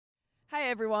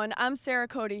everyone, I'm Sarah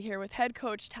Cote here with head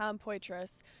coach Tom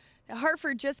Poitras. Now,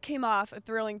 Hartford just came off a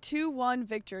thrilling 2-1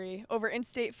 victory over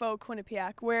in-state foe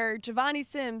Quinnipiac, where Giovanni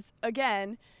Sims,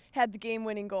 again, had the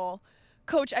game-winning goal.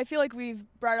 Coach, I feel like we've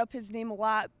brought up his name a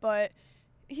lot, but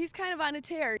he's kind of on a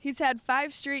tear. He's had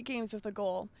 5 straight games with a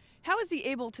goal. How is he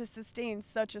able to sustain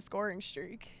such a scoring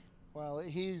streak? Well,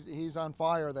 he's on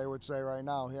fire, they would say right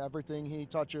now. Everything he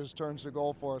touches turns to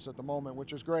goal for us at the moment,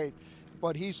 which is great.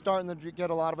 But he's starting to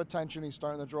get a lot of attention. He's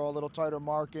starting to draw a little tighter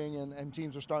marking, and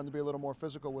teams are starting to be a little more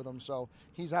physical with him. So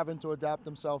he's having to adapt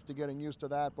himself to getting used to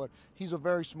that. But he's a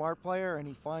very smart player, and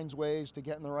he finds ways to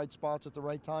get in the right spots at the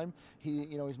right time.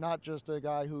 He's not just a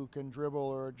guy who can dribble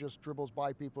or just dribbles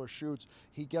by people or shoots.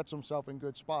 He gets himself in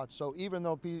good spots. So even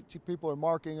though people are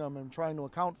marking him and trying to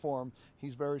account for him,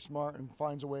 he's very smart and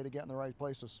finds a way to get in the right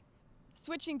places.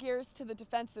 Switching gears to the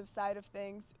defensive side of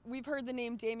things, we've heard the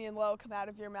name Damian Lowe come out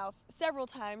of your mouth several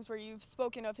times where you've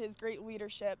spoken of his great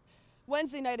leadership.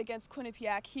 Wednesday night against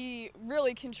Quinnipiac, he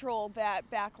really controlled that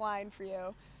back line for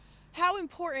you. How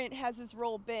important has his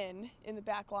role been in the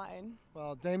back line?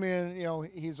 Well, Damian,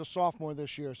 he's a sophomore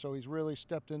this year, so he's really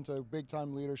stepped into a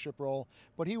big-time leadership role.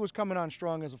 But he was coming on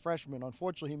strong as a freshman.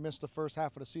 Unfortunately, he missed the first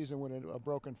half of the season with a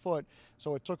broken foot,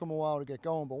 so it took him a while to get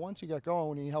going. But once he got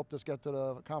going, he helped us get to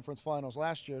the conference finals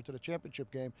last year, to the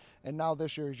championship game. And now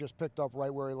this year, he's just picked up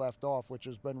right where he left off, which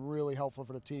has been really helpful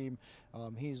for the team.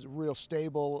 He's a real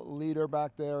stable leader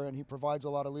back there, and he provides a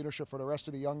lot of leadership for the rest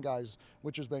of the young guys,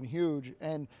 which has been huge.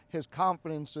 And his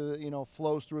confidence,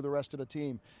 flows through the rest of the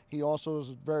team. He also is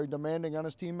very demanding on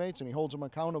his teammates, and he holds them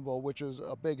accountable, which is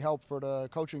a big help for the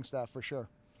coaching staff for sure.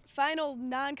 Final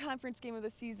non-conference game of the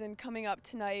season coming up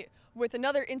tonight with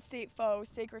another in-state foe,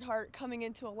 Sacred Heart, coming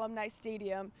into Alumni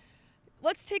Stadium.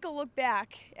 Let's take a look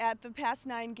back at the past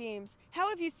 9 games. How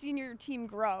have you seen your team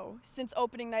grow since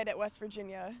opening night at West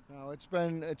Virginia? It's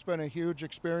been a huge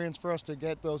experience for us to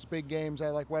get those big games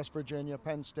at like West Virginia,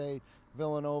 Penn State,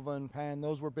 Villanova, and Penn.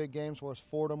 Those were big games for us.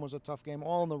 Fordham was a tough game,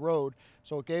 all on the road.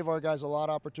 So it gave our guys a lot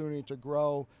of opportunity to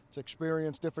grow, to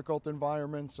experience difficult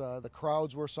environments. The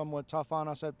crowds were somewhat tough on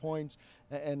us at points,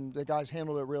 and the guys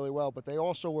handled it really well. But they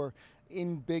also were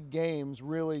in big games,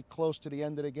 really close to the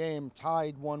end of the game,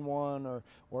 tied 1-1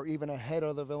 or even ahead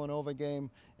of the Villanova game,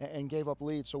 and gave up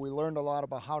leads. So we learned a lot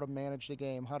about how to manage the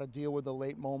game, how to deal with the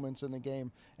late moments in the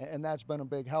game, and that's been a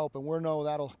big help. And we know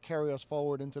that'll carry us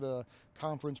forward into the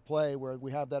conference play, where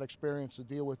we have that experience to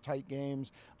deal with tight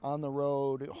games on the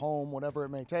road, at home, whatever it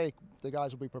may take. The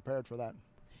guys will be prepared for that.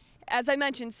 As I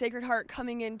mentioned, Sacred Heart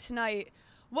coming in tonight.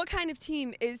 What kind of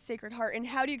team is Sacred Heart, and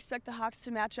how do you expect the Hawks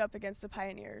to match up against the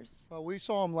Pioneers? Well, we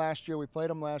saw them last year. We played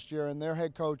them last year, and their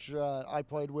head coach I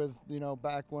played with,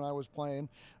 back when I was playing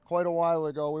quite a while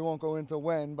ago. We won't go into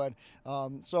when, but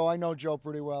so I know Joe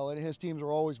pretty well, and his teams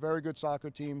are always very good soccer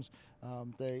teams.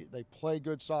 They play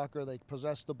good soccer. They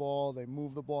possess the ball. They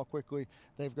move the ball quickly.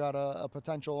 They've got a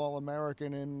potential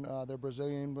All-American in their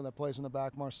Brazilian that plays in the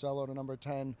back, Marcelo, the number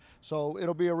 10. So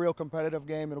it'll be a real competitive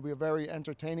game. It'll be a very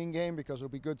entertaining game because it'll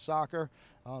be good soccer.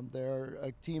 They're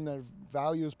a team that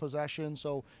values possession,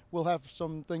 so we'll have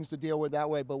some things to deal with that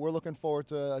way, but we're looking forward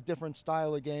to a different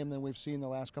style of game than we've seen the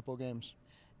last couple of games.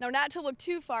 Now, not to look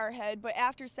too far ahead, but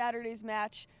after Saturday's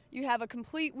match, you have a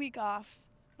complete week off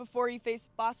before you face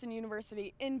Boston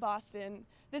University in Boston.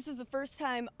 This is the first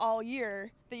time all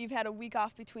year that you've had a week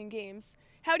off between games.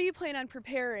 How do you plan on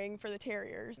preparing for the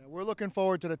Terriers? We're looking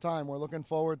forward to the time. We're looking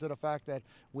forward to the fact that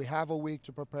we have a week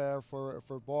to prepare for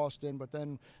Boston, but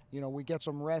then, we get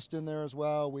some rest in there as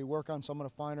well. We work on some of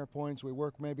the finer points. We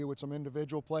work maybe with some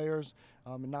individual players,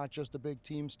 and not just the big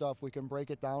team stuff. We can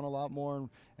break it down a lot more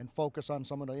and focus on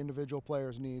some of the individual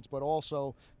players' needs, but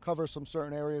also cover some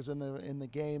certain areas in the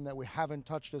game that we haven't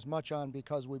touched as much on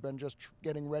because we've been just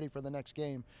getting ready for the next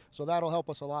game. So that'll help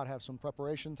us a lot, have some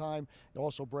preparation time.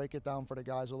 Also break it down for the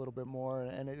guys a little bit more,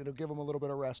 and it'll give them a little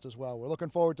bit of rest as well. We're looking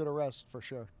forward to the rest for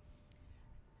sure.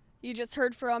 You just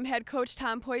heard from head coach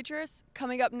Tom Poitras.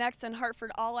 Coming up next on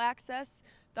Hartford All Access,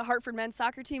 the Hartford men's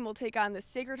soccer team will take on the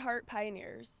Sacred Heart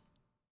Pioneers.